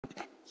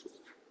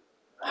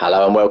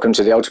Hello and welcome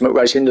to the Ultimate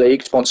Racing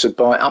League, sponsored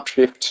by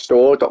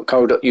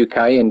upshiftstore.co.uk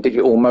and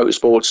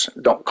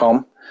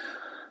digitalmotorsports.com.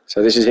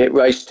 So this is it,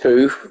 race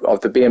 2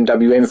 of the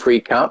BMW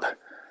M3 Cup,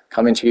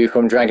 coming to you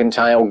from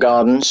Dragontail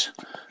Gardens.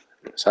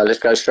 So let's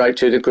go straight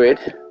to the grid.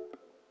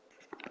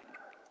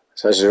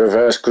 So this is a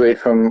reverse grid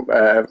from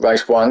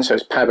race 1. So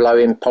it's Pablo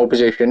in pole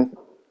position,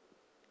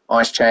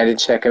 Ice Chand in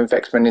 2nd,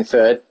 Vexman in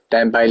 3rd,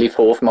 Dan Bailey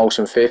 4th,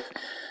 Molson 5th,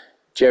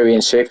 Jerry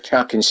in 6th,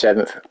 Chuck in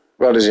 7th,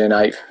 Rodders in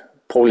 8th,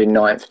 Paul in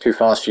 9th, Too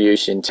Fast for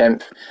Use in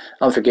 10th,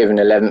 Unforgiven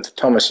 11th,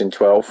 Thomas in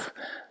 12th,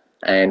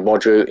 and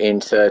Wadru in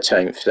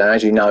 13th. So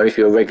as you know, if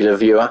you're a regular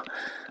viewer,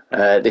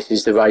 this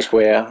is the race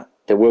where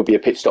there will be a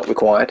pit stop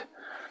required.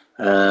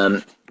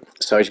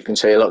 So as you can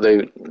see, a lot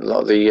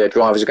of the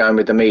drivers are going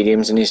with the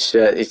mediums, and his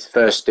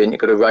first stint,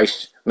 you've got to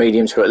race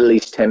mediums for at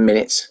least 10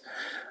 minutes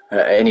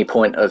at any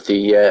point of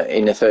the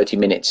in the 30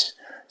 minutes.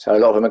 So a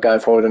lot of them are going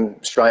for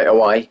them straight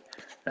away.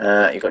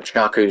 You've got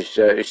Chuck who's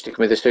sticking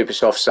with the super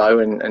softs though,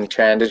 and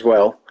Chand as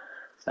well.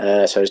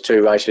 So there's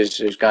 2 racers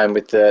who's going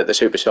with the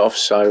super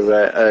softs, so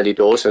early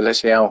doors. So let's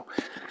see how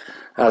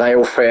they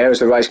all fare as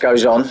the race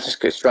goes on. Let's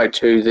get straight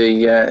to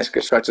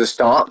the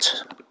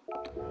start.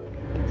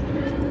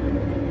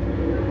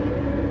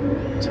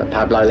 So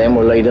Pablo then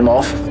will lead them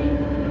off.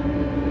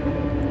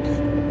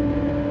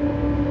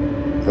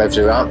 Revs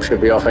are up,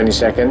 should be off any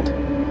second.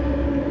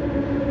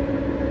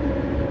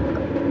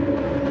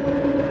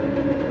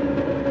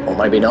 Or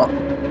maybe not.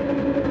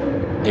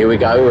 Here we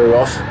go, we're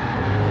off.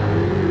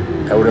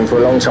 Held him for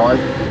a long time.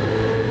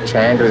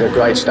 Chand with a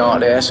great start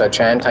there, so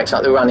Chand takes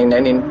up the running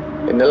then in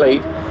the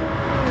lead.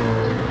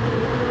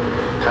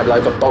 Pablo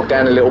got bogged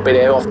down a little bit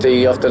there off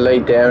the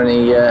lead there, and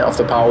he off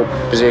the pole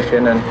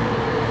position, and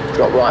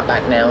dropped right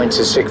back now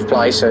into 6th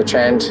place. So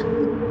Chand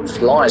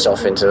flies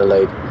off into the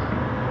lead.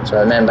 So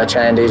remember,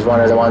 Chand is one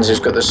of the ones who's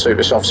got the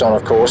super softs on,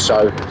 of course,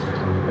 so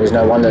there's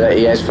no wonder that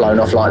he has flown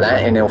off like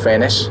that, in all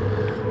fairness.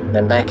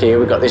 Then back here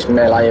we've got this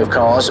melee of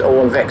cars,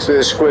 all Vex with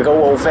a squiggle,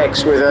 all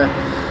Vex with a...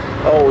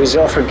 Oh, he's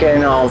off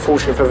again. Oh,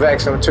 unfortunately for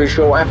Vex, I'm not too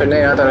sure what happened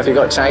there. I don't know if he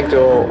got tagged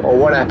or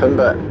what happened,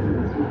 but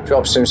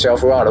drops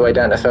himself right the way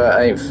down to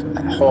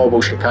 13th.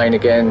 Horrible chicane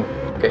again,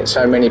 getting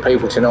so many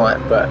people tonight,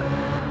 but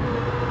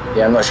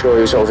yeah, I'm not sure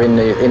he was sort of in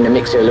the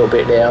mix there a little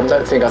bit there.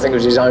 I think it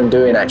was his own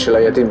doing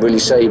actually. I didn't really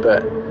see,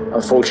 but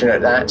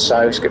unfortunate that.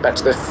 So let's get back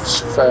to the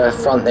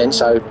front then.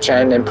 So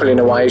Chand then pulling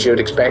away as you would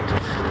expect.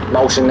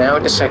 Molson now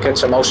in the second,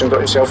 so Molson got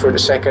himself through the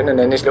second, and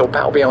then this little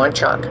battle behind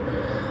Chuck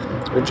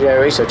with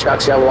Jerry. So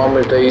Chuck's the other one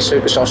with the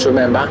super softs,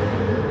 remember.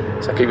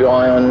 So keep your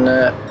eye on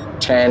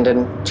Chand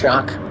and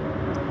Chuck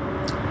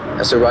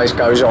as the race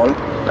goes on,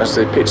 as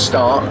the pits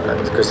start,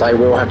 because they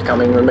will have to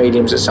come in with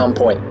mediums at some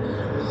point.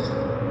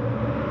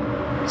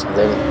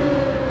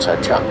 So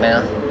Chuck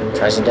now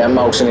chasing down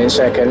Molson in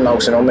second,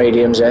 Molson on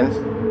mediums then.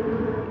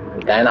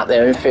 Dan up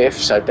there in 5th,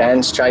 so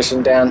Dan's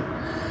chasing down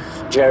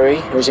Jerry,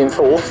 who's in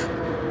 4th.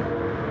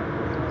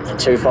 And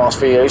Too Fast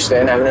for Use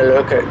then having a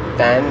look at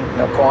Dan,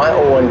 not quite.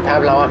 Oh, and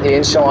Pablo up the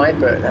inside,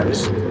 but that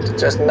was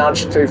just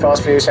nudged Too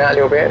Fast for Use out a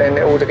little bit, and then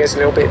it all gets a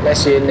little bit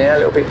messy in there, a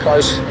little bit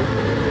close.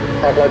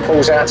 Pablo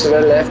pulls out to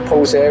the left,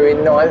 pulls there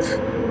in 9th.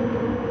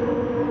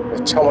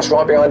 With Thomas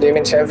right behind him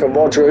in 10th, and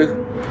Wadru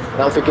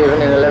and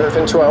Unforgiven in 11th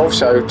and 12th.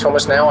 So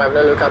Thomas now having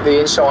a look up the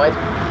inside.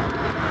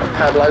 And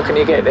Pablo, can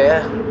he get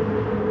there?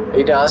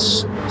 He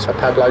does. So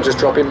Pablo just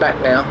dropping back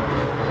now.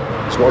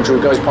 So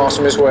Wadru goes past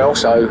him as well,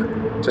 so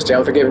just the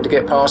Unforgiven to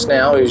get past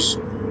now, who's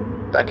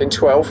back in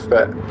 12th,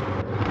 but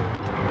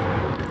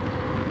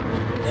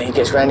he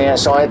gets round the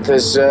outside.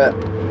 There's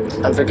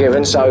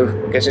Unforgiven, so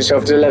gets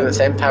himself to 11th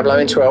then. Pablo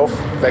in 12th,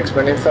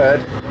 Vexman in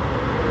 3rd.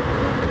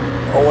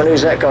 Oh, and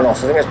who's that gone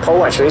off? I think it's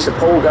Paul actually. So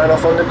Paul going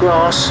off on the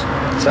grass.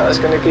 So that's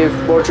going to give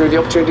Wadru the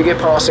opportunity to get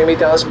past him. He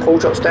does. Paul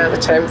drops down to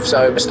 10th,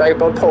 so mistake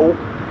by Paul.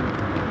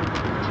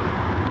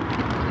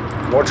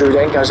 Wadru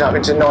then goes up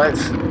into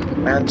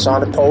 9th,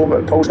 outside of Paul,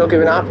 but Paul's not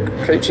giving up.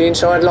 Keeps the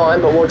inside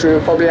line, but Wadru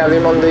will probably have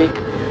him on the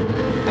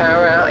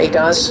power out. He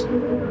does.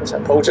 So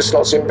Paul just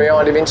slots in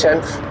behind him in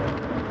 10th.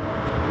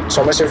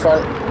 Thomas in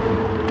front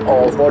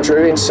of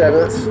Wadru in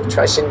 7th,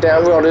 chasing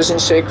down Rodders in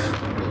 6th.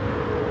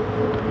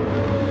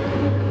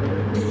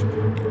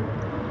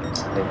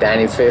 And Dan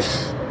in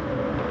 5th.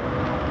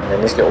 And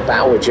then this little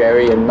battle with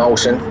Jerry and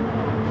Molson,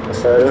 the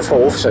 3rd and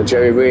 4th. So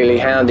Jerry really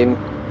hounding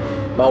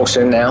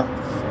Molson now.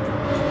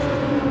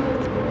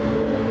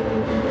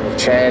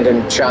 Chand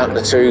and Chuck,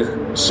 the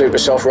 2 super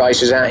soft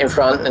racers out in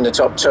front, and the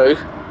top 2.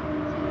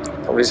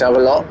 Probably this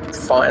other lot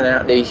fighting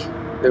out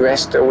the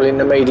rest, all in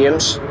the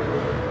mediums.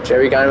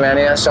 Jerry going around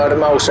the outside of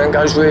Molson,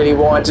 goes really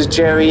wide to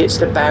Jerry, it's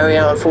the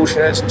barrier.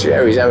 Unfortunate,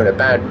 Jerry's having a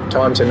bad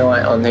time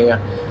tonight on here.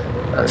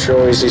 I'm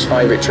sure it's his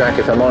favourite track,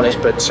 if I'm honest,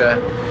 but not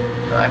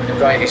having the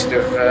greatest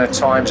of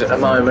times at the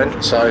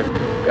moment, so a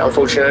bit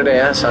unfortunate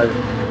there. So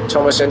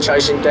Thomas then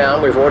chasing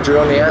down with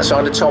Wadru on the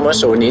outside of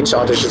Thomas, or on the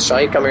inside I should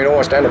say, coming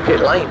almost down the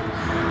pit lane.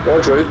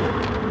 Wadru.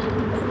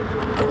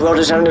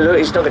 Rodders having a look,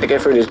 he's not going to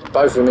get through this,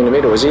 both of them in the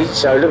middle, is he?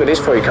 So look at this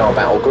 3-car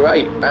battle,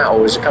 great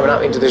battle as coming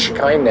up into the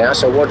chicane now.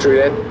 So Wadru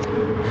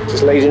then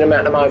Just leading them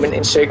at the moment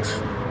in 6th.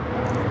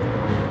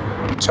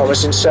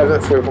 Thomas in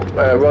 7th with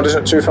Rodders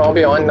not too far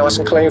behind. Nice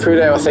and clean through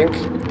there, I think.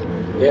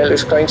 Yeah, it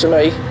looks clean to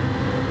me.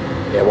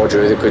 Yeah,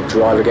 Roger with a good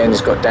drive again.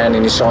 He's got Dan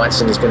in his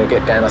sights and he's going to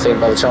get down, I think,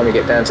 by the time we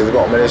get down to the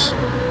bottom of this.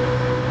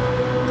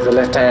 The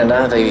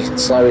left-hander, the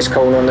slowest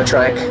corner on the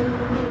track.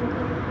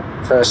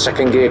 First,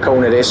 second gear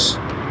corner this.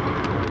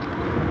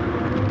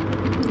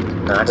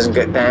 No, it doesn't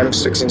get down.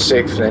 Sticks in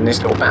 6th. And then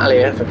this little battle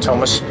here from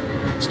Thomas.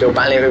 Still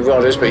battling with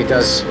Rodders, but he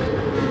does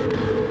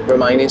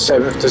remain in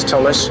 7th, does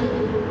Thomas.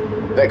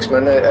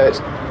 Vexman,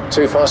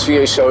 too fast for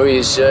you, sorry,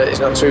 is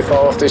not too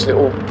far off this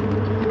little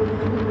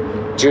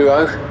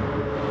duo.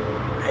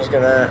 He's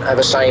going to have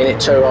a say in it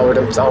too, I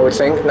would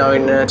think,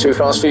 knowing too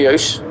fast for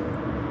use.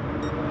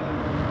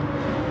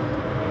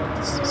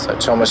 So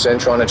Thomas then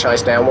trying to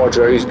chase down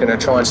Wadru. He's going to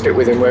try and stick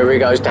with him wherever he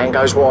goes. Dan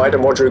goes wide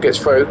and Wadru gets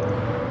through.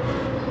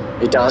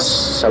 He does.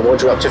 So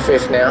Wadru up to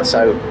 5th now.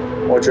 So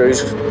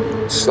Wadru's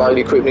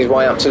slowly creeping his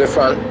way up to the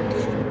front.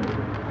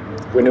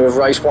 Winner of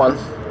race 1.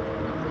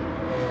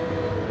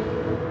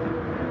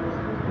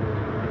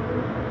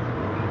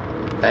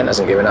 Dan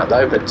hasn't given up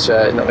though, but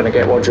not going to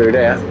get Wadru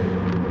there.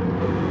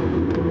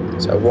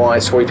 So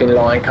wide sweeping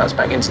line, cuts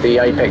back into the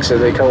apex of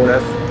the corner.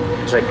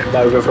 Take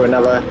over for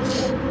another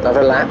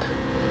lap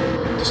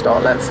to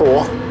start lap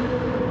 4.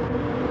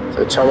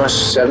 So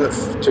Thomas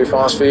 7th, too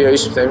fast for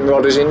use. Then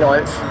Rodders in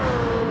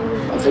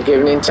 9th.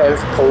 Unforgiven in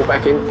 10th. Paul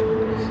back in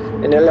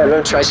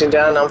 11th, chasing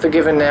down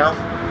Unforgiven now.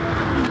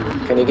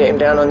 Can he get him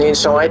down on the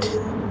inside?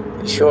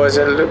 He sure has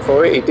a look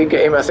for it. He did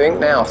get him, I think.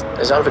 Now,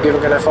 is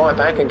Unforgiven going to fight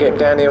back and get him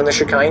down here on the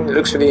chicane?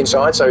 Looks for the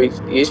inside, so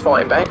he is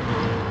fighting back.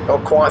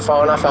 Not quite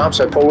far enough up,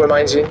 so Paul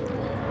remains in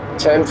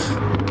 10th.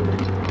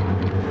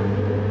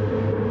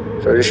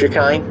 Through the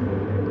chicane.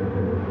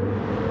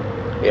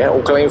 Yeah,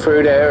 all clean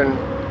through there and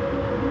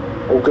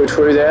all good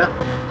through there.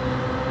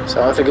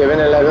 So Unforgiven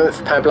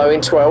 11th, Pablo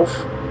in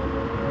 12th.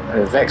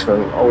 And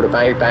Vexman all the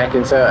way back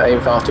in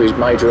 13th after his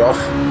major off.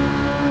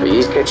 But he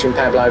is catching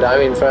Pablo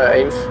though in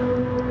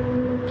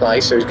 13th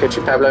place, so he's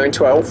catching Pablo in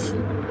 12th.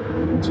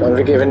 So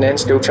Unforgiven then,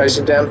 still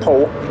chasing down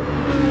Paul.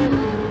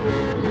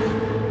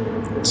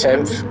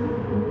 10th.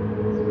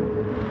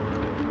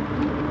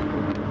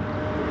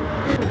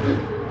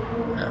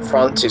 Out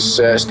front, it's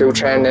still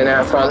Chan then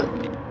out front.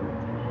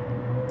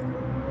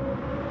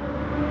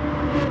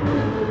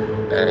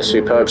 And a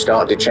superb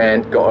start to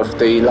Chan, got off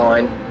the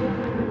line.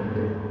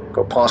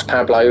 Got past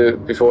Pablo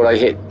before they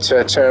hit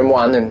turn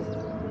 1, and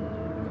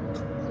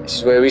this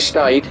is where we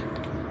stayed.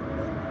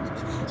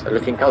 So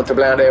looking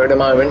comfortable out there at the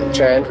moment.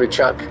 Chan with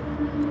Chuck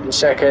in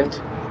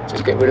 2nd.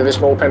 Just getting rid of a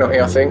small penalty,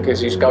 I think, as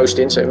he's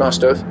ghosting, so he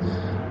must have.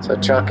 So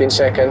Chuck in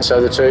 2nd.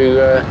 So the two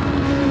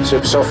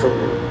super soft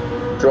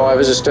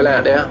drivers are still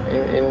out there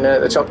in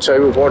the top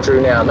 2 with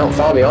Wadru now. Not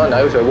far behind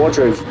though, so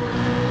Wadru's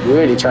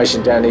really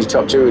chasing down these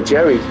top 2 with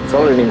Jerry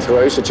following him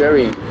through. So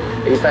Jerry,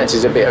 he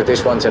fancies a bit of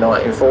this one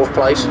tonight in 4th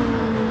place.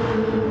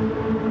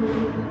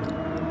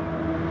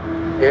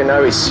 You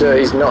know,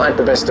 he's not had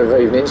the best of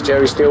evenings.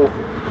 Jerry's still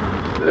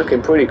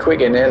looking pretty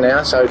quick in there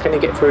now, so can he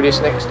get through this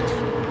next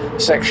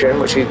section,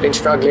 which he's been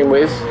struggling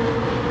with,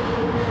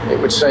 it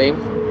would seem.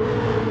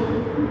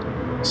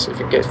 See if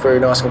he gets through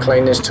nice and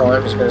clean this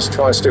time. He's going to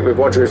try and stick with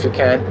Wadru if he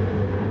can.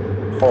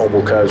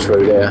 Horrible curve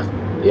through there.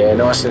 Yeah,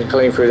 nice and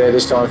clean through there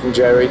this time from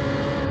Jerry.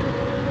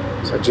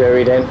 So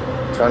Jerry then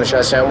trying to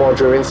chase down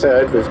Wadru in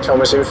 3rd, with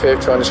Thomas in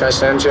 5th trying to chase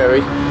down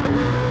Jerry.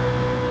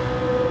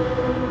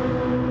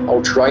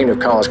 Whole train of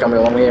cars coming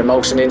along here.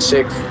 Molson in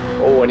 6th.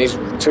 Oh, and he's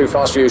too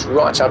fast for use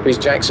right up his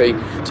Jacksy.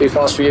 Too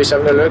fast for use,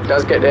 having a look,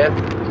 does get there.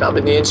 Up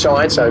in the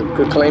inside, so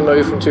good clean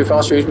move from too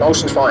fast for use.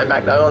 Molson's fighting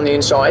back though on the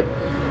inside.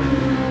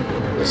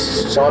 It's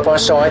side by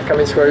side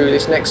coming through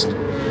this next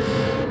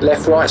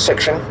left-right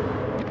section.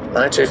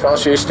 No, too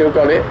fast for use, still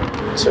got it.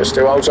 So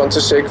still holds on to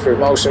 6th with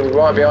Molson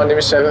right behind him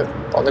in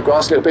 7th. On the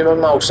grass, a little bit of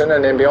Molson,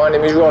 and then behind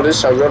him is Rodders.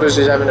 So Rodders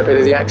is having a bit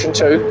of the action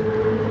too.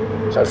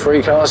 So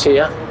 3 cars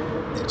here.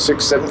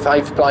 6th, 7th,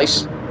 8th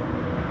place.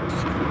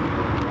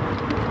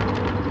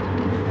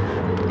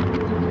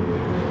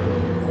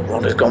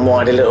 Rodders gone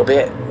wide a little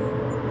bit.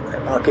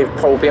 It might give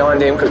Paul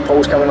behind him, because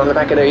Paul's coming on the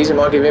back of these. It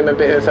might give him a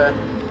bit of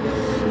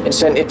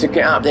incentive to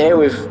get up there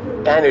with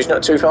Dan, who's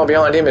not too far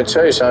behind him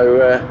too.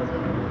 So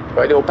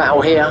great little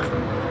battle here.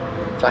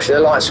 Flash of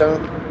the lights from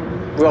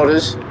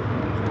Rodders.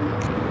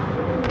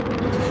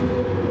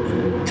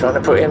 Trying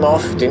to put him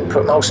off. Didn't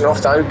put Molson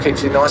off though.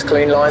 Keeps a nice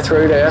clean line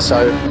through there.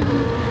 So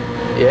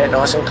yeah,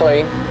 nice and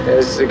clean.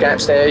 There's the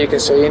gaps there you can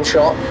see in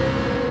shot.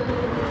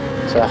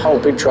 So a whole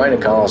big train of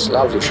cars.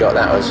 Lovely shot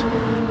that was.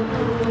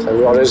 So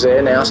Rodders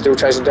there now, still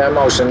chasing down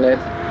Molson then.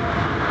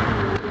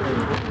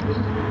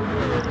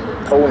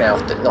 Paul now,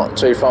 not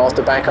too far off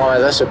the back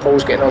either, so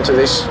Paul's getting onto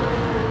this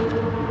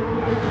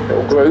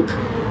little group.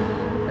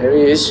 There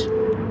he is.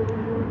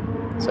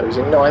 So he's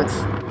in 9th.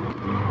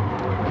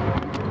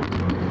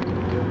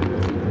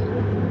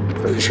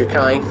 Through the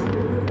chicane.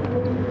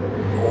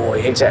 Oh,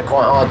 he hits that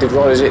quite hard, did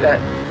Rodders hit that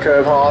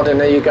curve hard, and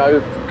there you go,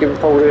 giving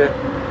Paul the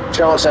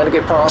chance now to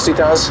get past, he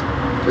does.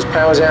 Just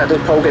powers out as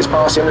Paul gets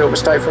past him. A little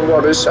mistake from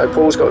Rodders, so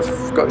Paul's got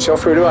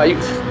himself through to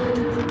 8th.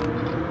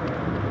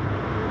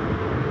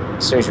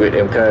 As soon as you hit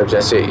them curbs,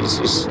 that's it.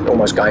 It's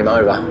almost game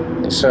over.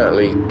 It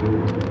certainly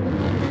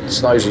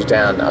slows you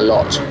down a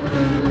lot.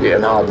 You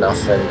hit them hard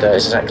enough, and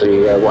it's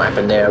exactly what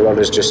happened there.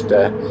 Rodders just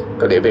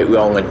got it a bit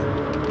wrong, and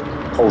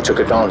Paul took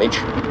advantage.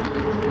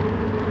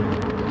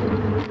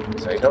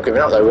 So he's not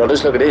giving up though,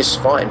 Rodders. Look at this,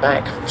 fighting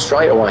back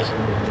straight away.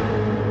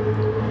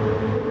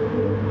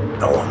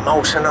 Oh,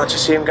 Molson, I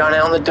just see him going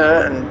out on the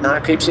dirt, and no,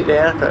 keeps it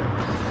there. But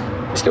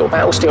this little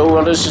battle still.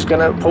 Rodders is going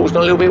to. Paul's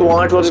gone a little bit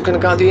wide. Rodders is going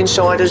to go to the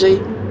inside, is he?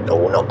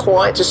 Oh, not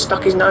quite. Just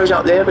stuck his nose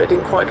up there, but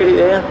didn't quite get it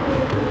there.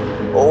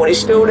 Oh, and he's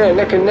still there,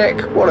 neck and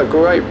neck. What a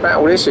great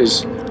battle this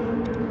is.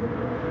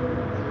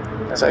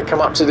 As they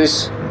come up to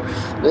this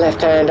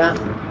left-hander.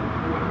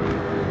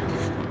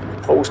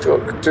 Paul's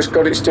just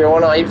got it still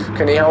on 8th.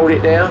 Can he hold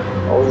it there?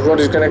 Oh,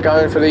 Rodders going to go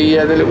in for the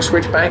little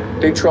switchback.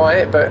 Did try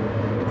it, but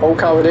Paul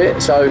covered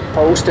it. So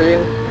Paul's still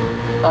in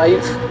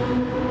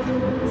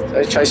 8th. So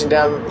he's chasing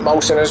down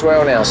Molson as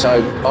well now.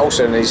 So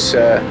Molson is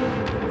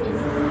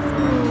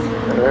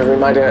whether he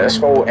made a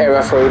small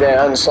error through there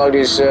and slowed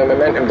his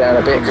momentum down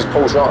a bit, because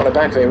Paul's right on the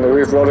back of him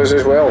with Rodders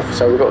as well.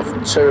 So we've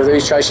got 2 of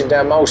these chasing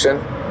down Molson.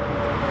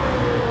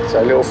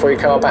 So a little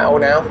 3-car battle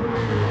now.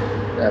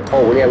 Now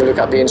Paul, will you have a look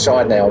up the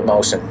inside now of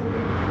Molson?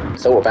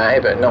 Thought about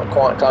it, but not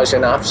quite close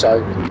enough.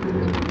 So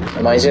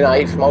amazing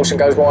 8th. Molson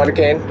goes wide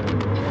again.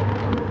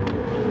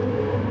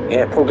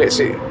 Yeah, Paul gets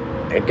it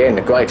again.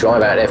 A great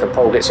drive out there for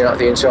Paul. Gets him up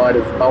the inside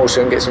of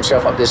Molson, gets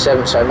himself up to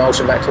 7th. So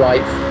Molson back to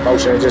 8th.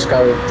 Molson will just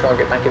go and try and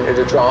get back into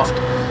the draft,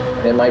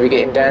 and then maybe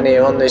get him down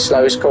here on this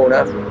lowest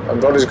corner.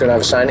 And Rodders going to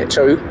have a say in it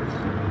too.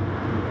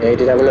 Yeah, he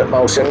did have a look,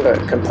 Molson,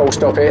 but can Paul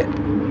stop it?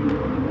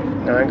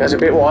 No, it goes a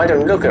bit wide,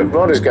 and look at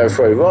Rodders go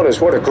through. Rodders,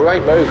 what a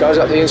great move, goes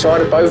up the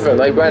inside of both of them.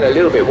 They ran a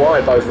little bit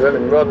wide, both of them,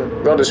 and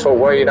Rodders thought,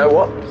 well, you know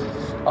what,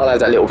 I'll have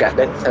that little gap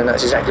then, and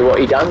that's exactly what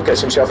he done. Gets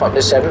himself up to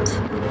 7th.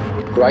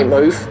 Great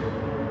move.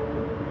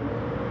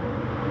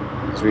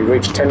 As we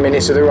reach 10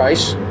 minutes of the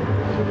race,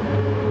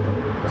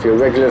 if you're a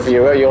regular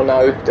viewer, you'll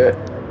know that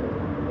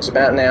it's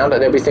about now that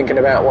they'll be thinking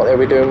about what they'll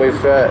be doing with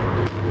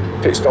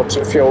pit stops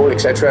and fuel,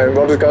 etc. And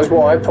Rodders goes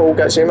wide, Paul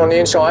gets him on the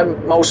inside.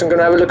 Molson going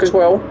to have a look as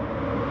well.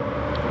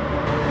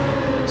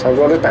 So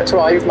Rodders back to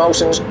 8th,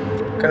 Molson's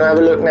going to have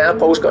a look now.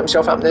 Paul's got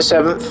himself up to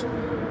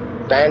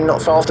 7th. Dan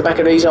not far off the back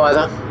of these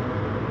either.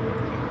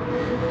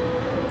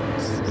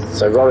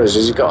 So Rodders,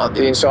 has he got up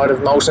the inside of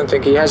Molson?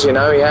 Think he has, you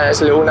know. He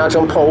has a little nudge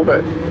on Paul,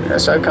 but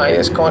that's okay.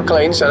 It's quite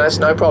clean, so that's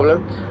no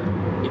problem.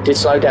 He did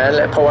slow down,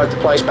 let Paul have the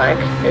place back,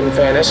 in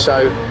fairness.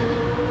 So,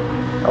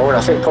 oh, and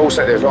I think Paul's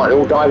right, they're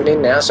all diving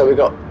in now. So we've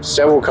got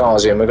several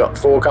cars in. We've got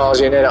 4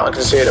 cars in there that I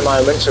can see at the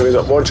moment. So we've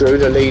got Wadru,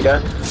 the leader,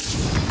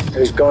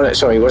 who's gone.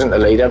 Sorry, he wasn't the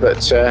leader, but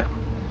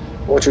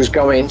Wadru's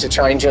going to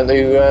change on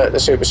the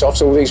Super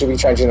Softs. All these will be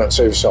changing on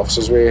Super Softs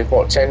as we're,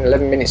 what, 10,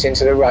 11 minutes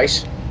into the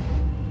race.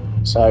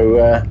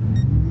 So,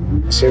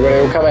 let's see where they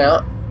all come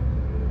out.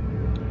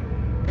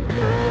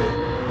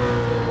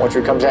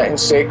 Wadru comes out in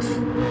 6th.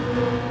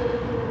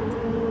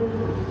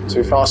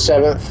 Too fast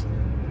 7th.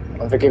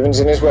 Unforgiven's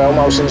in as well.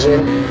 Molson's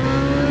in.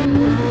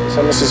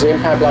 Thomas is in.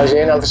 Pablo's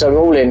in. So we're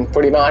all in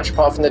pretty much,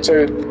 apart from the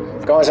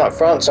 2 guys up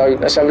front. So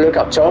let's have a look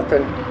up top,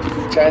 and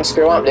Chan's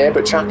still up there,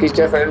 but Chuck is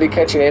definitely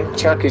catching him.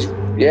 Chuck is,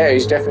 yeah,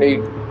 he's definitely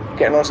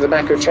getting onto the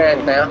back of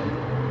Chan now.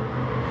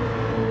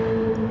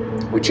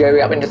 With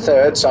Jerry up into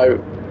 3rd, so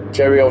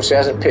Jerry obviously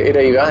hasn't pitted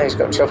either. He's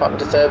got himself up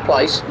into 3rd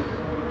place,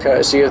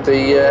 courtesy of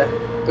the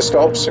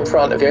stops in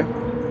front of him.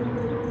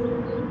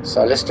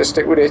 So let's just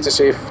stick with it to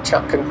see if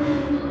Chuck can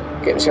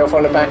get himself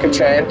on the back of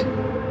Chand.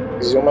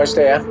 He's almost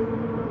there.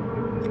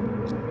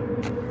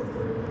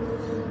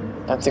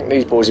 I don't think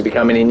these boys will be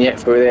coming in yet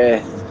for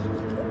their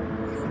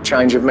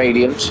change of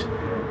mediums,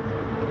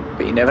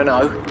 but you never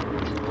know.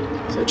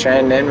 So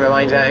Chand then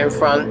remains out in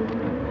front.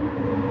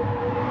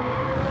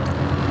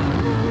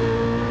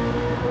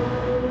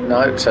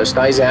 No, so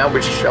stays out,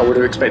 which I would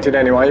have expected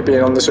anyway,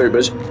 being on the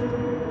Supers.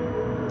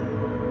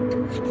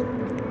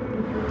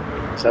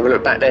 Let's have a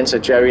look back then. So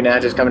Jerry now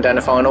just coming down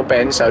the final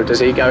bend. So does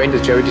he go in?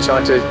 Does Jerry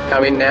decide to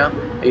come in now?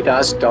 He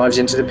does. Dives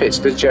into the pits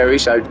to Jerry.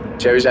 So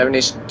Jerry's having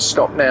his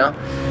stop now.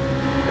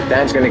 But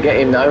Dan's going to get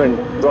him though, and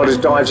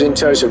Rodders dives in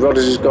too. So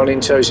Rodders has gone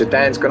in too. So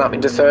Dan's gone up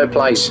into 3rd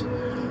place.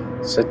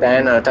 So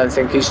Dan, I don't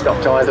think he's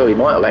stopped either. He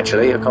might have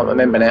actually. I can't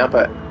remember now.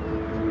 But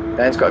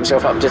Dan's got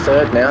himself up to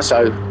 3rd now.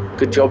 So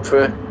good job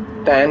for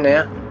Dan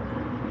now.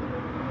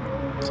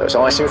 So it's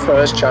Ice in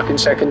 1st, Chuck in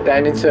 2nd,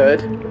 Dan in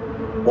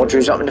 3rd.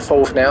 Wadru's up into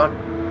 4th now.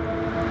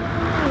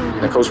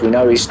 And of course we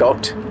know he's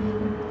stopped.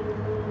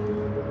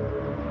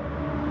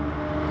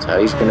 So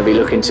he's going to be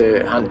looking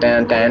to hunt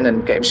down Dan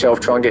and try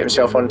and get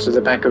himself onto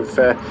the back of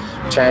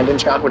Chand and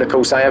Chuck. But of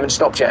course they haven't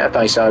stopped yet, have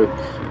they? So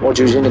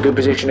Wadru's in a good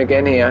position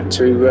again here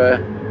to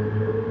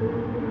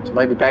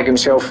maybe bag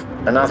himself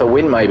another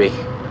win maybe.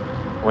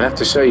 We'll have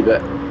to see,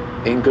 but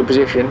in good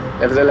position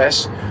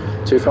nevertheless.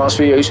 Too fast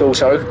for use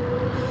also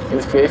in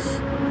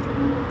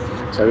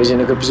 5th. So he's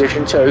in a good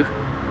position too.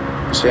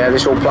 We'll see how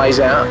this all plays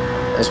out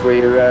as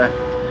we're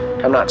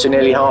Coming up to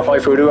nearly halfway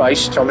through the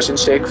race. Thomas in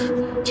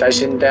 6th,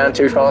 chasing down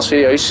Too Fast for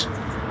Use.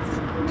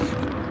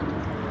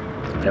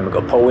 Then we've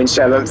got Paul in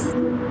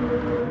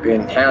 7th,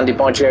 being hounded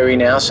by Jerry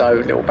now, so a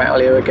little battle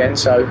here again.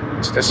 So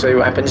let's see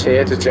what happens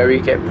here. Does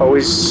Jerry get Paul?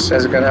 He's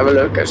going to have a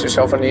look, gets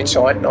himself on the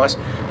inside. Nice,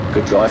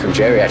 good drive from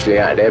Jerry actually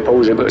out of there.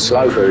 Paul's a bit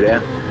slow through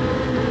there.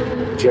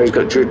 Jerry's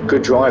got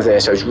good drive there,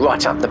 so he's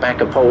right up the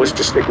back of Paul's.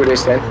 Just stick with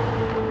this then.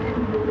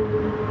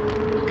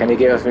 Can he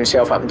give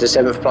himself up into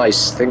 7th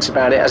place? Thinks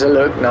about it, has a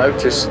look. No,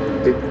 just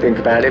did think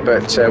about it,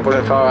 but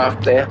wasn't far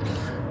up there.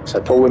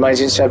 So Paul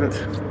remains in 7th.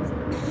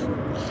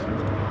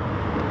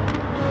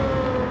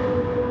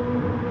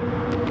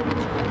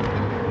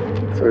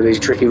 Through these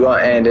tricky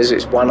right-handers,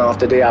 it's one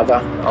after the other,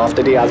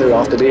 after the other,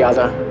 after the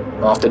other,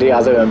 after the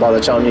other, and by the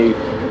time you've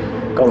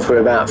gone through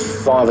about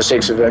 5 or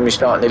 6 of them, you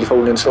start nearly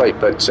falling asleep.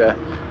 But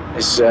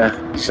you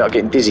start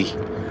getting dizzy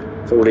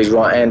for all these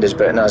right-handers.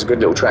 But no, it's a good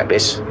little track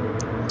this.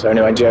 So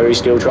anyway, Jerry's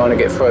still trying to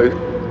get through.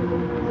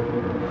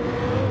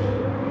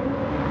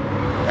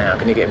 Now,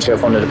 can he get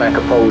himself onto the back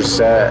of Paul's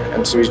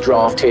into his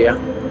draft here?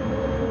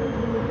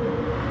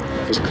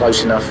 If he's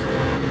close enough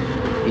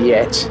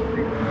yet.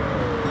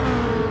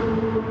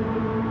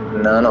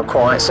 No, not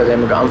quite. So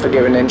then we've got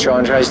Unforgiven then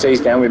trying to chase these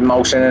down with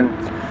Molson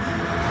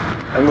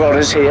and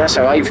Rodders here.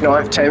 So 8th,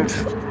 9th,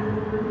 10th.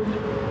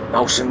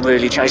 Molson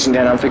really chasing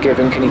down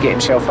Unforgiven. Can he get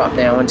himself up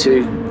now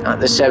into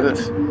the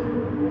 7th?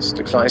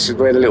 Looks like this is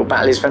where the little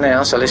battle is for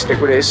now, so let's stick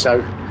with this.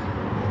 So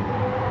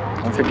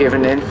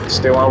Unforgiven then,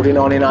 still holding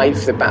on in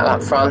 8th. The battle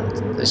up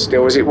front, it's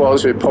still as it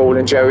was with Paul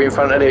and Jerry in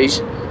front of these.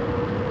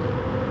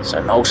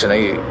 So Molson,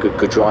 a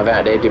good drive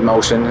out there, did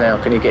Molson.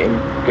 Now can he get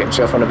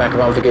himself on the back of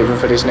Unforgiven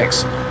for this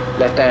next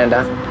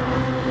left-hander?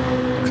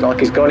 Looks like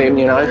he's got him,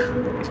 you know.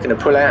 He's going to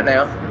pull out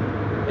now.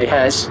 He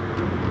has.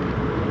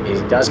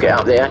 He does get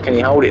up there. Can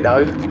he hold it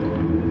though?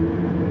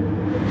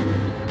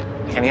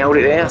 Can he hold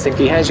it there? I think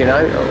he has, you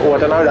know. Oh, I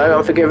don't know though.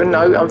 Unforgiven,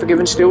 no.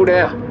 Unforgiven still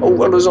there. Oh,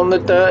 Rodders on the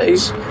dirt.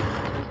 He's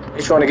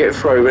trying to get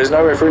through, but there's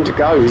nowhere for him to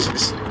go.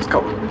 He's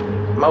got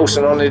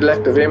Molson on the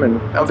left of him and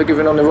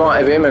Unforgiven on the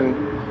right of him, and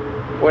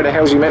where the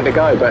hell's he meant to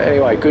go? But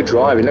anyway, good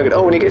driving. Look at,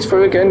 oh, and he gets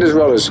through again, does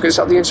Rodders. Gets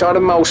up the inside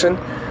of Molson.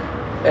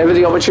 Ever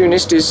the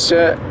opportunist is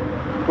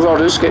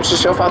Rodders, gets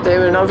himself up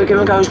there, and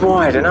Unforgiven goes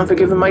wide, and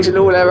Unforgiven makes a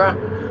little error.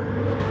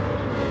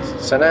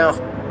 So now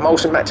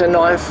Molson back to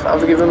 9th.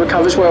 Unforgiven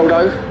recovers well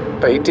though.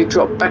 But he did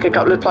drop back a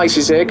couple of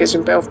places there, gets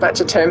himself back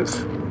to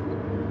 10th.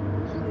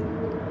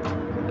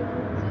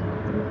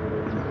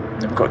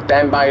 We've got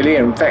Dan Bailey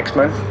and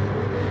Vexman,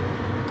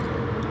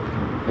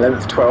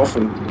 11th, 12th,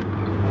 and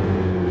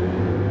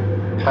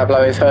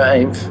Pablo in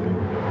 13th.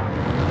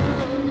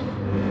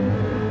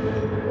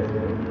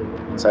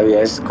 So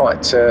yeah, it's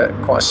quite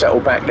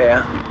settled back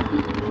there.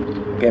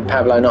 Again,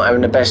 Pablo not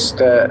having the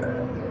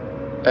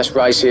best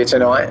race here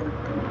tonight.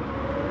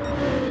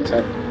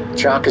 So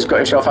Chuck has got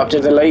himself up to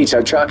the lead,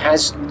 so Chuck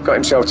has got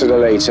himself to the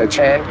lead. So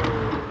Chan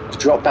has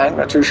dropped back,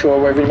 not too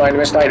sure whether he made a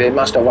mistake there. He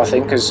must have, I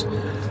think, because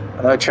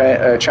I know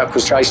Chuck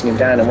was chasing him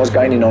down and was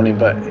gaining on him,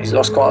 but he's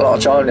lost quite a lot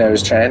of time there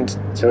as Chan.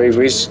 So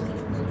either his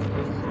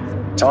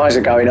tyres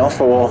are going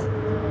off or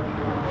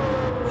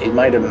he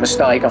made a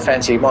mistake. I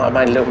fancy he might have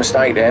made a little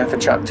mistake there for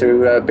Chuck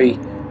to be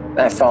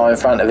that far in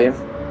front of him,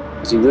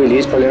 because he really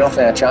is pulling off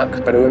now, Chuck.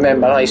 But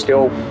remember, he's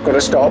still got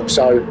to stop,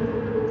 so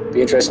it'll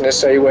be interesting to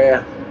see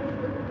where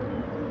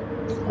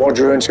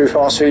Roger and Too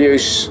Fast for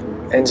Use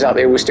ends up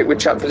here. We'll stick with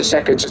Chuck for the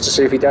second just to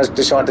see if he does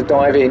decide to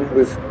dive in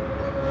with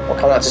what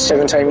comes up to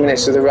 17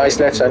 minutes of the race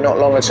left, so not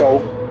long at all.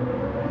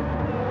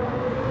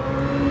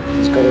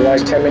 He's got to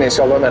race 10 minutes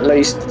of them at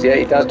least. Yeah,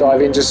 he does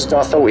dive in just as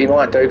I thought he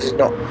might do, because there's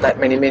not that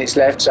many minutes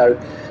left. So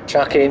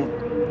Chuck in.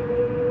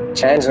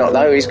 Chan's not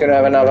though, he's going to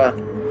have another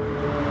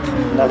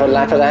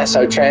lap of that,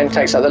 so Chan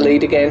takes up the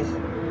lead again.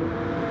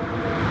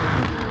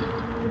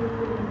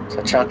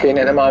 So Chuck in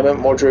at the moment,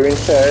 Wadru in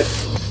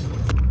 3rd.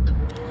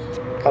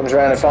 Comes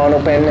around the final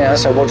bend now,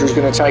 so Wadru's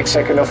going to take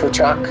 2nd off of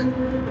Chuck.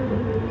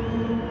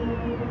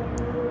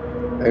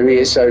 There he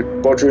is, so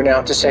Wadru now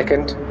up to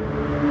 2nd.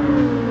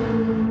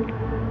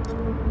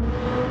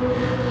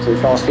 Too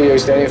Fast for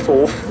Use then in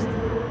 4th.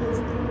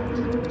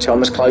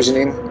 Thomas closing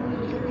in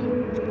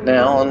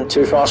now on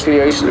Too Fast for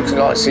Use. Looks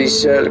like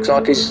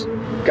he's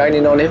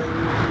gaining on him.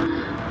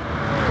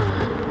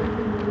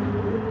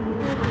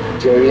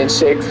 Jerry in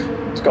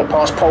 6th. He's got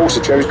past Paul,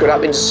 so Jerry's got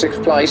up into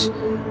 6th place.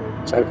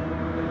 So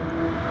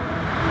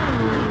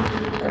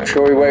not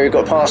sure where he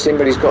got past him,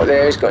 but he's got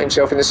there. He's got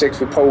himself in the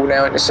 6th with Paul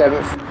now in the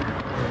 7th.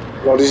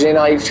 Rodders in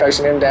 8th,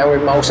 chasing him down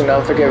with Molson and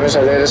Unforgiven,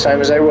 so they're the same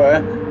as they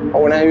were.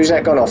 Oh, now who's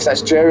that gone off?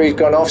 That's Jerry's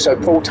gone off, so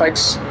Paul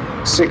takes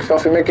 6th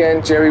off him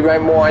again. Jerry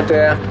ran wide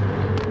there.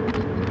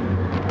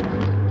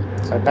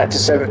 So back to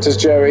 7th as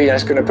Jerry.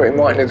 That's going to put him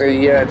right into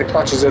the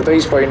clutches of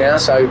these three now.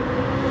 So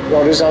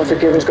Rodders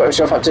Unforgiven's got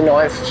himself up to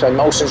 9th, so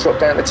Molson's dropped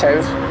down to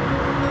 10th.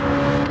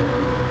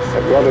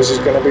 So Rodders is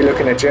going to be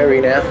looking at Jerry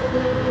now.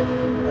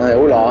 They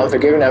all are.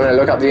 Unforgiven having a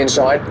look up the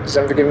inside. Has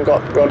Unforgiven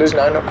got Rodders?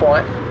 No, not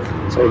quite.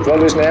 So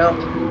Rodders now.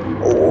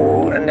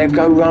 Oh, and they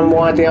go run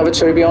wide, the other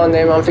two behind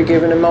them,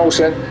 Unforgiven and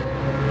Molson.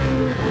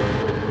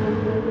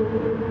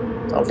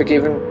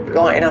 Unforgiven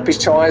lighting up his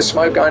tyres,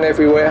 smoke going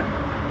everywhere.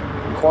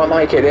 Quite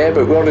make it there,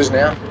 but Rodders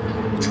now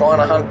trying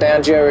to hunt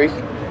down Jerry.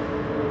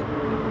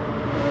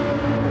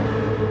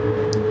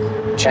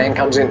 Chan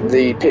comes into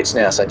the pits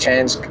now, so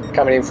Chan's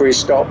coming in for his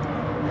stop.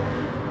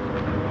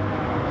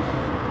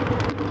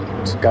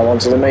 To go on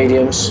to the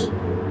mediums.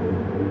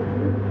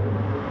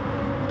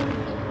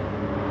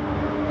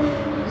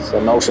 So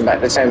Molson back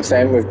to 10th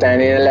then, with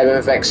Danny in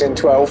 11th, X in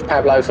 12th,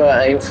 Pablo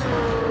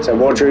 13th. So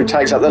Wadru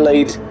takes up the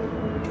lead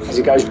as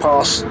he goes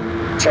past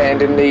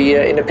Chand in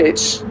the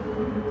pits.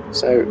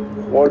 So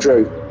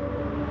Wadru,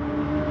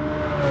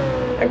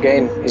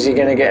 again, is he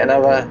going to get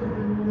another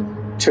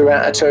 2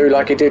 out of 2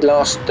 like he did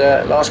last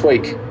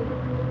week?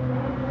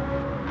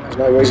 There's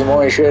no reason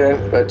why he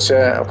shouldn't, but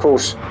of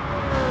course,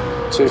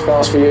 Too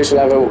Fast for You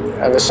will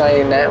have a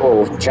say in that.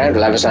 Well, Chand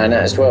will have a say in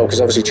that as well,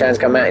 because obviously Chand's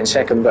come out in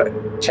second, but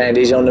Chand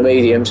is on the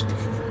mediums,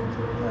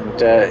 and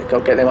got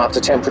to get them up to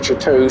temperature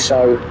too.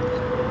 So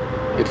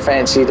you'd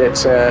fancy that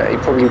he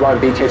probably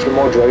won't be catching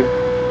Wadru,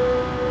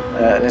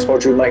 unless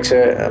Wadru makes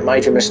a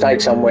major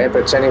mistake somewhere.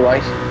 But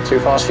anyway, Too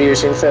Fast for You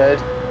in third.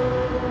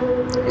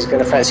 He's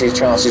going to fancy his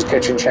chances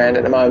catching Chand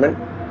at the moment.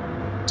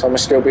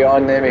 Thomas still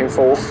behind them in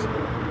fourth.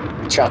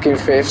 Chuck in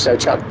fifth. So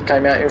Chuck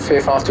came out in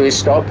fifth after his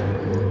stop.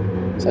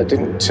 So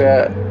didn't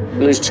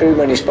lose too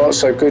many spots.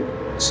 So good,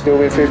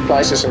 still in fifth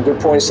place. There's some good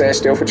points there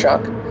still for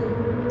Chuck.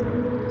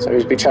 So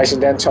he'll be chasing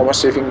down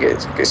Thomas, see if he can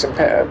get some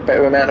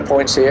better amount of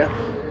points here.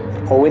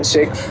 Paul in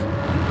sixth.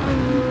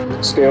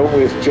 Still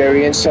with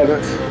Jerry in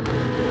seventh.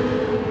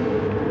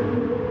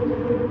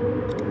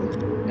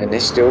 And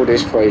there's still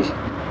this three.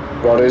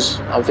 Rodders,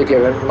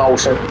 Unforgiven,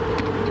 Molson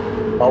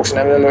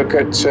having a look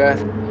at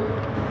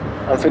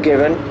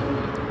Unforgiven.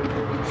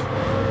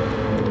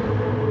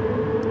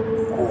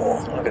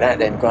 Oh, look at that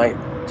then, great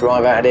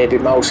drive out of there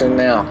did Molson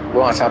now.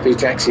 Right up his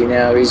Jaxie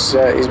now is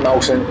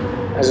Molson.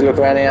 Has a look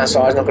around the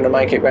outside, he's not going to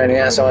make it around the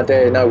outside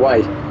there, no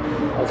way.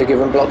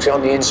 Unforgiven blocks it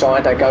on the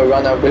inside, they go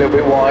run a little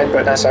bit wide,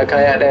 but that's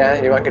okay out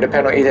there, you won't get a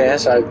penalty there.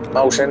 So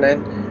Molson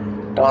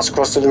then darts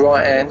across to the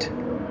right hand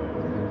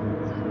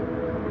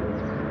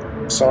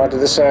side of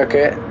the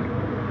circuit,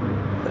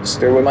 but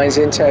still remains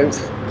in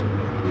 10th.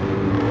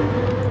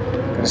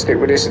 Going to stick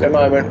with this at the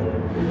moment.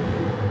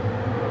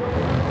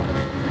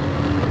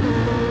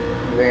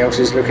 Everything else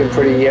is looking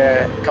pretty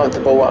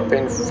comfortable up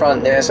in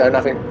front there, so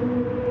nothing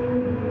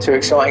too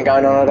exciting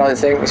going on, I don't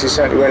think. This is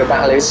certainly where the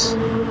battle is.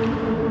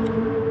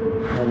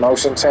 And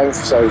Molson 10th,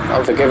 so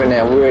Unforgiven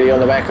now really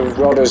on the back of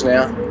Rodders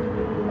now,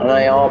 and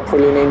they are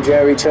pulling in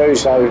Jerry too,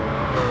 so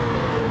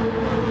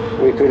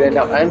we could end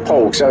up, and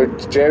Paul, so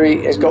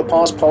Jerry has got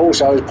past Paul,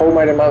 so has Paul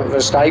made a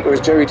mistake, or has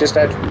Jerry just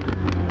had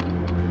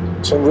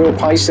some real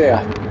pace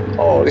there?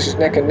 Oh, this is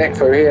neck and neck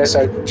for here,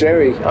 so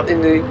Jerry up in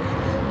the,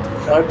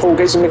 no, Paul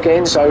gets him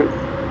again, so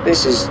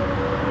this is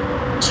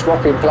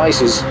swapping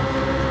places.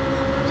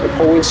 So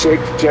Paul in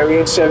 6th, Jerry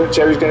in 7th,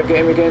 Jerry's going to get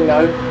him again,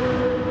 no.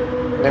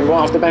 And then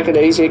right off the back of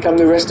these, here come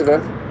the rest of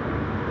them.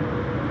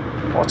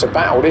 What a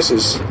battle this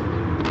is.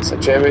 So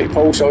Jerry,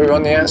 Paul, sorry,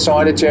 on the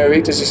outside of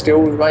Jerry. Does he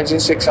still remains in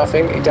 6th? I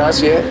think he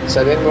does, yeah.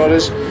 So then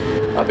Rodders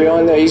up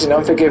behind these, and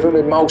Unforgiven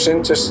with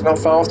Molson just not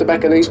far off the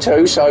back of these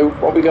two. So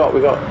what we got?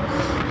 We got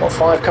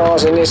 5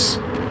 cars in this.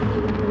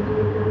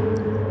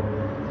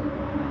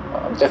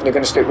 I'm definitely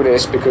going to stick with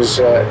this because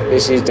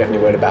this is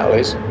definitely where the battle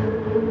is.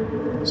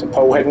 So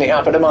Paul heading it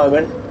up at the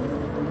moment.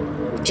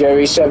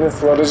 Jerry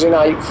 7th, Rodders in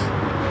 8th.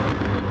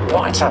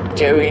 Right up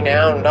Jerry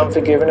now, and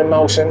Unforgiven and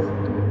Molson.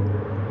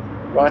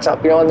 Right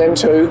up behind them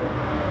two.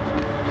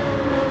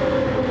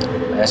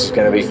 This is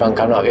going to be fun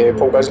coming up here.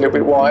 Paul goes a little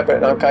bit wide,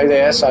 but okay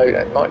there, so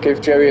that might give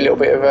Jerry a little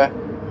bit of a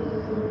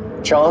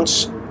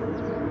chance.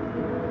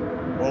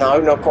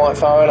 No, not quite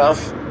far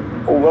enough.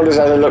 Oh, Rodders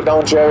has a look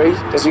down Jerry.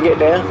 Does he get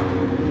there?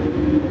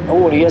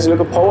 Oh, and he has a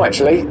look at Paul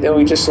actually. Then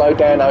we just slowed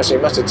down though, so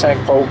he must have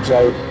tagged Paul,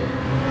 so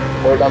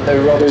well done to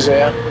Rodders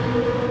there.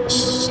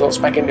 Slots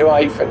back into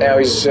 8th, and now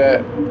he's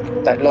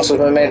that loss of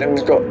momentum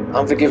has got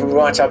Unforgiven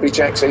right up his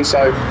Jaxie,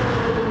 so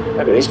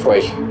look at this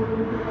boy.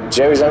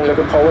 Jerry's having a look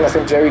at Paul, and I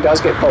think Jerry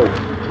does get Paul.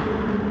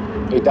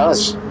 He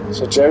does.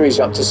 So Jerry's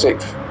up to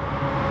 6th.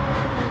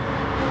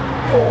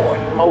 Oh,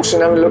 and Molson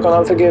having a look on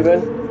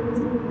Unforgiven.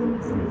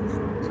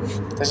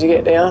 Does he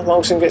get there?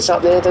 Molson gets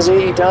up there, does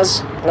he? He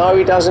does. No,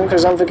 he doesn't,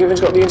 because Unforgiven's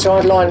got the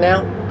inside line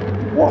now.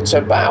 What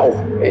a battle.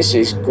 This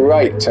is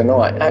great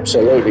tonight.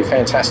 Absolutely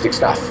fantastic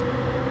stuff.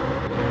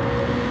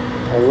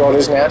 And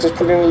Rodders now just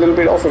putting a little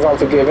bit off of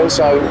Unforgiven,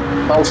 so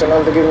Molson and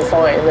Unforgiven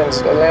fighting and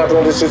allowed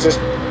Rodders to just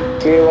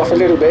clear off a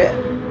little bit.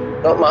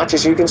 Not much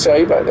as you can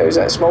see, but there's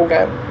that small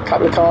gap,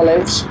 couple of car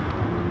lengths.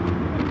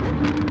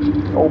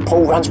 Oh,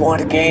 Paul runs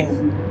wide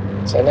again.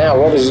 So now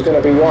Rodders is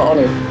going to be right on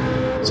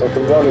him. So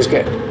can Rodders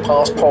get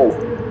past Paul?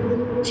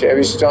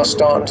 Jerry's just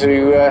starting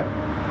to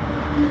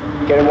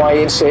get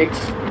away in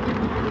 6th.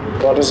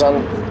 Rodders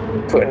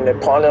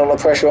piling on the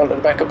pressure onto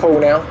the back of Paul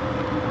now.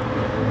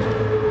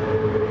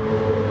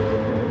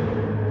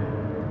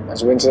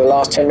 As we're into the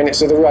last 10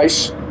 minutes of the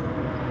race,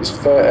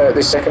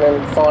 this second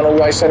and final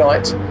race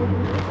tonight.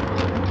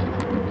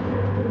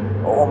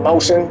 Oh,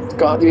 Molson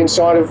got up the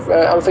inside of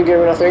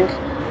Unforgiven, I think.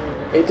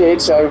 He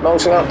did, so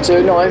Molson up to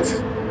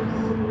 9th.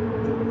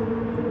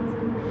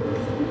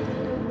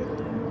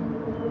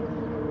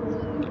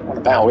 What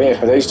a battle here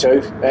for these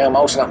two. Now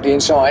Molson up the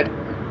inside.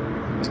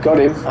 He's got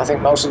him. I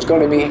think Molson's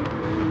got him.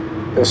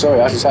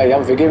 Sorry, I should say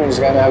Unforgiven's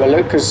going to have a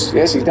look, because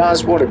yes, he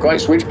does. What a great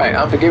switchback.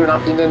 Unforgiven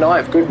up into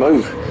 9th. Good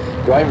move.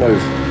 Great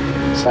move.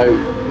 So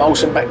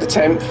Molson back to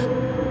 10th.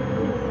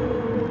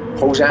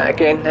 Pulls out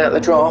again, out of the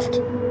draft.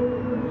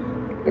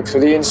 Looks for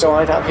the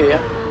inside up here.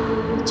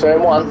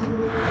 Turn 1.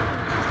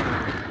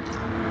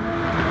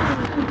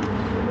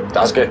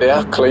 Does get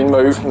there. Clean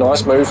move.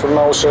 Nice move from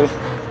Molson.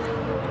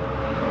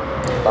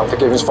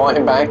 Unforgiven's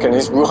fighting back and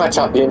he's right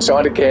up the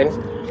inside again.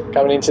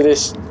 Coming into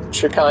this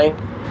chicane.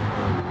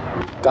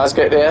 Does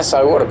get there.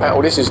 So what a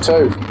battle this is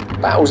too.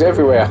 Battles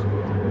everywhere.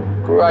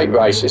 Great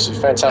race. This is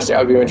fantastic. I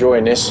hope you're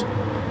enjoying this.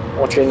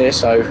 Watching this.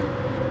 So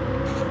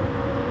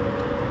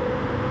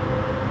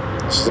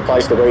this is the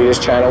place to be, this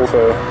channel,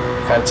 for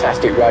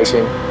fantastic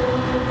racing.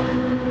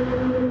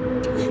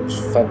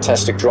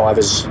 Fantastic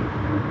drivers.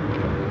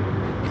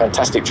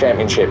 Fantastic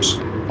championships.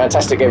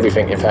 Fantastic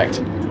everything, in fact.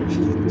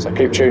 So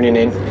keep tuning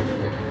in.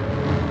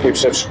 Keep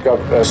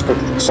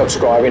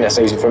subscribing, that's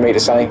easy for me to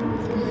say.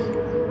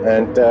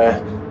 And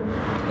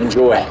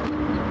enjoy.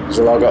 That's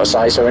all I've got to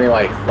say. So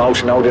anyway,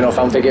 Molson holding off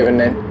Unforgiven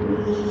then.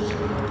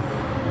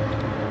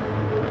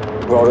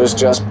 Rodder's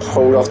just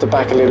pulled off the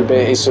back a little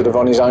bit. He's sort of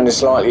on his own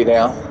slightly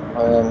now.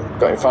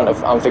 Got in front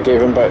of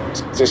Unforgiven, but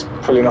just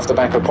pulling off the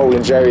back of Paul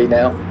and Jerry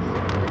now.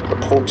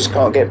 But Paul just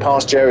can't get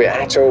past Jerry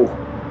at all.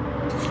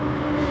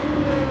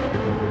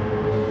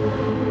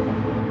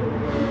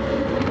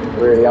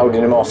 Really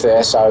holding him off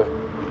there, so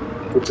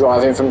good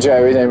driving from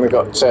Jerry. Then we've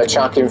got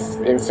Chuck in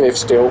 5th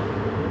still.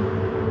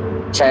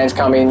 Chan's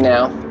come in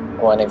now.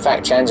 Well, and in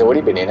fact, Chan's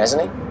already been in,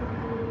 hasn't he?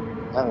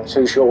 I'm not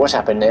too sure what's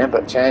happened there,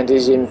 but Chan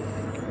is in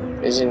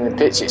the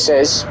pits, it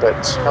says, but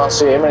can't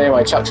see him.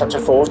 Anyway, Chuck's up to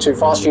 4th. Too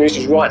Fast Furious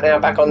is right now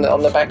back on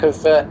the back of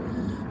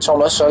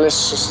Thomas. So let's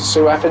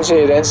see what happens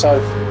here then. So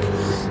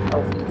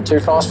Too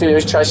Fast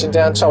Furious chasing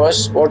down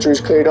Thomas.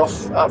 Wadru's cleared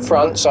off up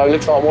front, so it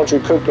looks like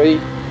Wadru could be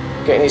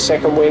getting his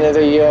 2nd win of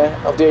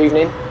the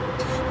evening.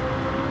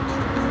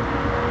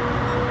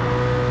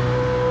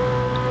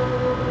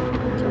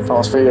 Too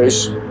Fast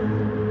Furious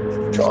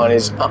trying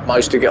his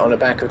utmost to get on the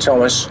back of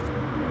Thomas.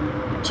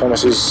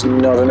 Thomas is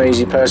not an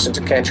easy person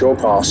to catch or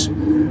pass.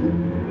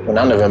 Well,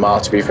 none of them are,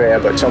 to be fair,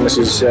 but Thomas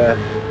is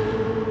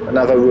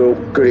another real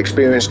good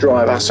experienced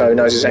driver, so he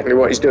knows exactly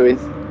what he's doing.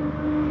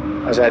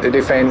 Knows how to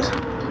defend,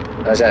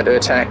 knows how to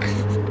attack.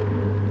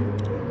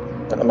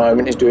 At the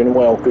moment he's doing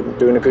well,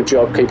 doing a good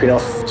job keeping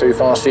off Too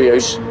Fast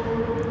Furious.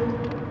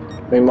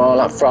 Meanwhile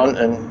up front,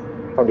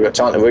 and probably got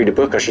time to read a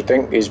book I should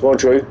think, is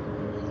Wadru.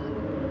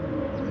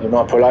 He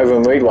might pull over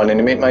and read one in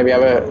a minute, maybe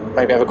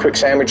have a quick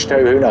sandwich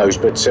too, who knows,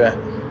 but yeah,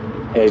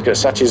 he's got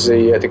such as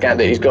the gap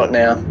that he's got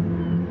now.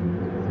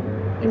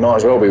 He might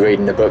as well be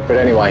reading the book, but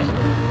anyway.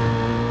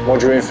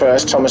 Wadru in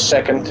 1st, Thomas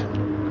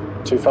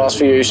 2nd, Too Fast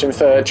Furious in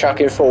 3rd,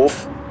 Chuck in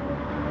 4th.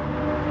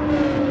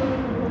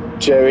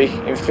 Jerry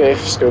in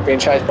 5th, still being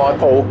chased by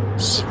Paul.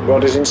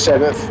 Rodder's in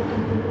 7th.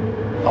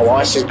 Oh,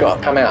 Ice has got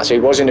to come out, so he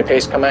was in the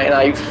pits, come out in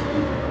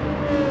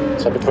 8th.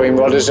 So between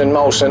Rodders and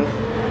Molson.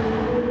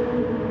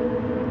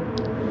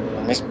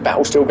 And this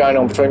battle still going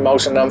on between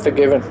Molson and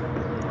Unforgiven.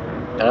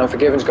 And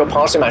Unforgiven's got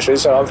past him actually,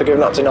 so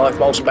Unforgiven up to 9th,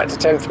 Molson back to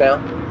 10th now.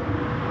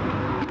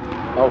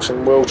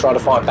 Molson will try to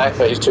fight back,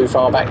 but he's too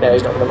far back there,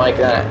 he's not going to make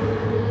that.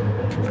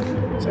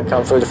 So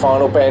come through the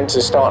final bend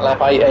to start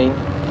lap 18.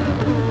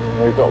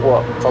 And we've got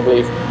what,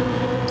 probably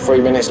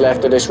 3 minutes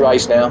left of this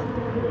race now.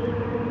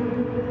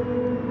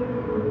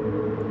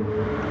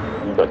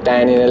 We've got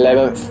Dan in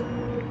 11th,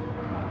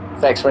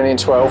 Vexman in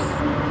 12th,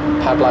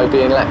 Pablo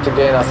being lapped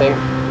again I think,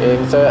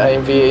 in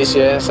 13th he is,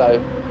 yeah, so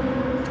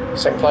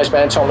 2nd place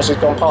man Thomas has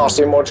gone past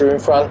him, Wadru in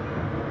front,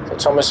 so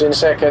Thomas in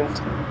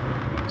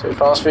 2nd, Too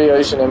Fast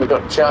Furious, and then we've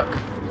got Chuck,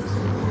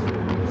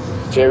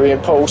 Jerry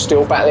and Paul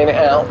still battling it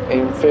out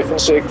in 5th and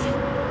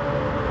 6th.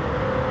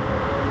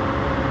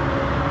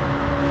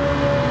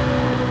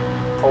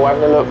 Paul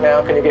having a look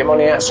now, can you get him on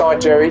the outside,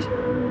 Jerry?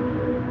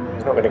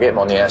 He's not going to get him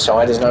on the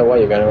outside, there's no way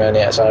you're going around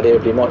the outside here,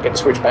 but he might get the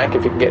switch back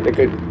if he can get the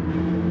good...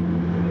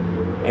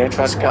 Yeah,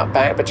 tries to cut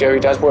back, but Jerry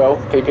does well,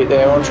 keep it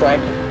there on track,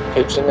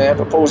 keeps him there,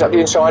 but Paul's up the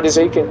inside, is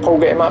he? Can Paul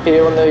get him up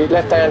here on the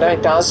left-hander?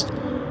 He does.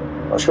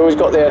 Not sure he's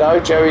got there though,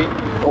 Jerry,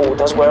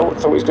 does well,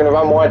 thought he was going to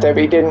run wide there,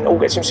 but he didn't,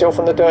 gets himself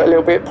on the dirt a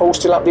little bit, Paul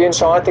still up the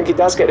inside, I think he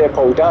does get there,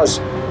 Paul does.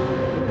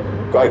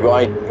 Great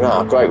race,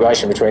 great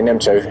racing between them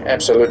two,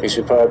 absolutely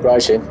superb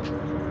racing.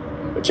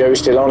 But Jerry's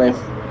still on him.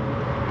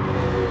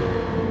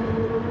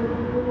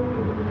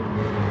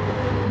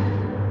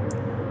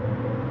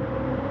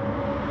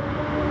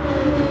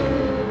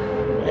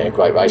 Yeah,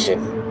 great racing.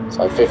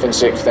 So 5th and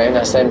 6th then,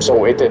 that's them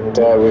sorted, and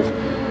with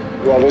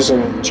Rodders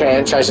and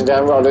Chan chasing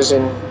down Rodders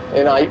in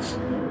 8th.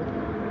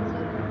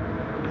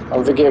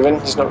 Unforgiven,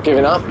 he's not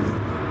giving up.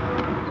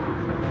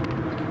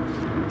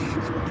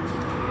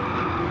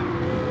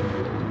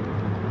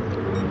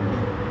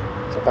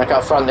 So Back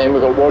up front then,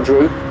 we've got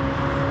Wadru.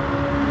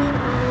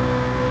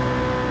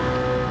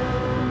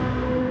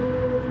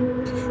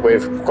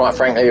 With, quite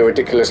frankly, a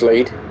ridiculous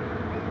lead.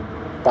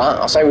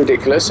 But I say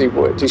ridiculous, he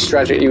worked his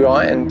strategy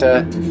right and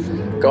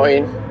got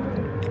in.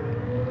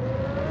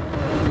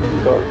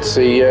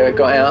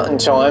 Got out in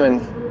time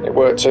and it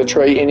worked a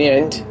treat in the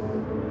end.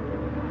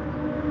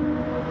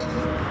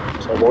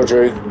 So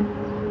Wadru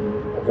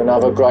with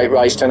another great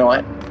race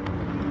tonight.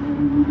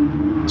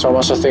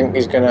 Thomas, I think,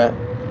 is going to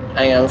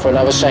hang on for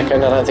another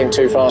second. I don't think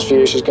Too Fast for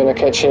You is going to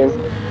catch him.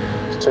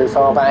 It's too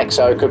far back,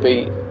 so it could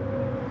be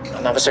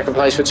another second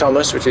place for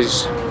Thomas, which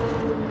is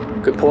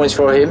good points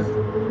for him.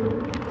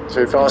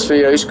 Too Fast for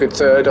You, good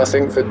third, I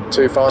think, for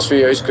Too Fast for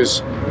You,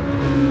 because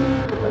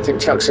I don't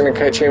think Chuck's going to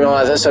catch him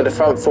either. So the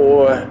front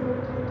four are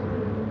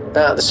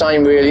about the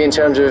same, really, in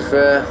terms of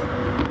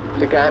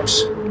the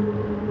gaps.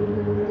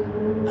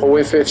 Paul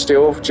in fifth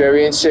still,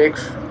 Jerry in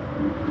sixth.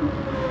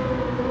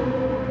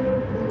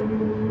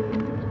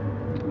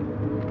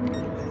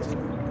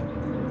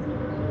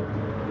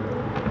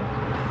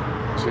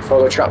 So we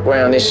follow Chuck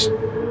round these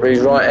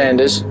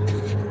right-handers.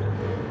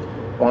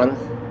 1,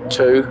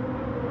 2,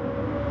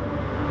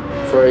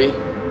 3.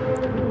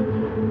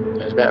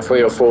 There's about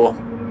 3 or 4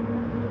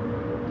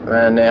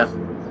 around now.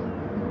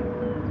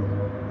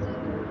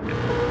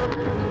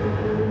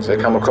 So they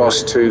come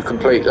across to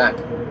complete lap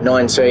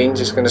 19,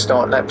 just going to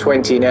start lap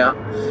 20 now.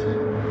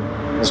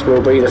 This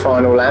will be the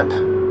final lap.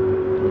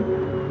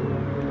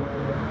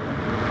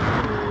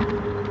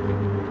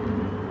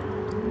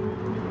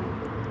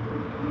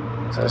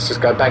 So let's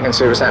just go back and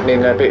see what's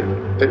happening a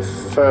bit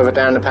further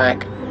down the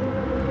pack.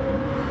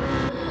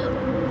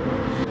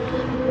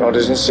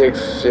 Rodders in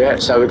sixth, yeah,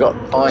 so we've got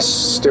Ice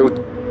still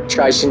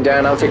chasing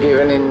down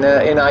Unforgiven in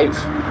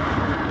 8th.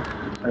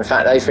 In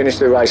fact, they finished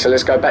the race, so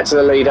let's go back to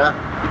the leader.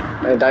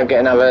 They don't get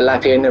another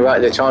lap in,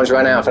 the time's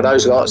run out for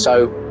those lot,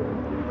 so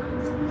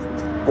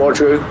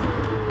Wadru,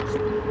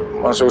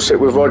 might as well sit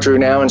with Wadru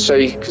now and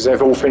see, because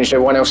they've all finished,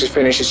 everyone else is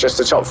finished, it's just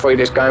the top 3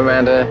 that's going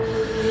around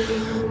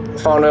the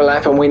final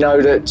lap, and we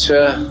know that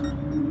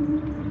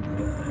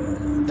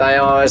they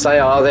are as they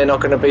are, they're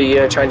not going to be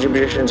changing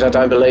positions, I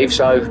don't believe,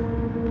 so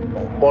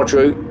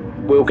Wadru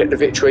will get the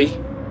victory.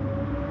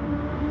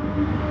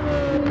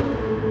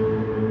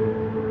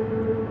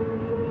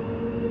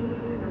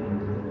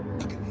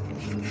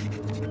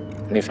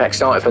 And in fact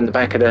started from the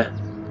back of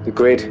the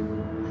grid,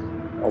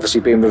 obviously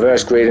being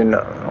reverse grid and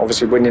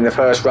obviously winning the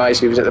first race,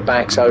 he was at the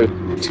back, so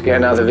to get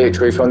another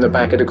victory from the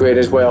back of the grid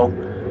as well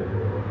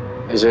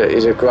is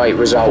a great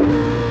result.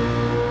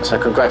 So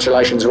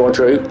congratulations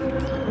Wadru.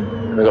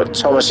 And we've got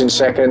Thomas in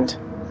second,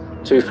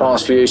 Too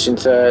Fast for You in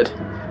third,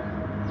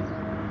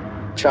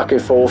 Chuck in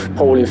fourth,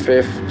 Paul in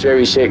fifth,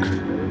 Jerry sixth,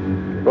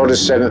 Rodders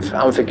seventh,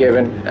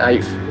 Unforgiven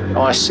eighth,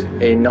 Ice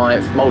in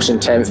ninth, Molson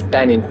 10th,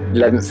 Dan in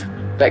 11th,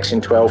 Bex in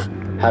 12th,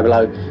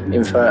 Pablo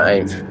in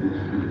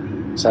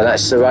 13th. So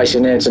that's the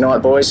racing there tonight,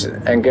 boys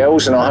and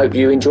girls, and I hope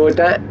you enjoyed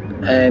that,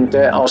 and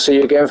I'll see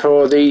you again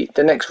for the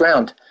next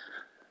round.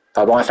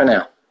 Bye bye for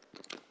now.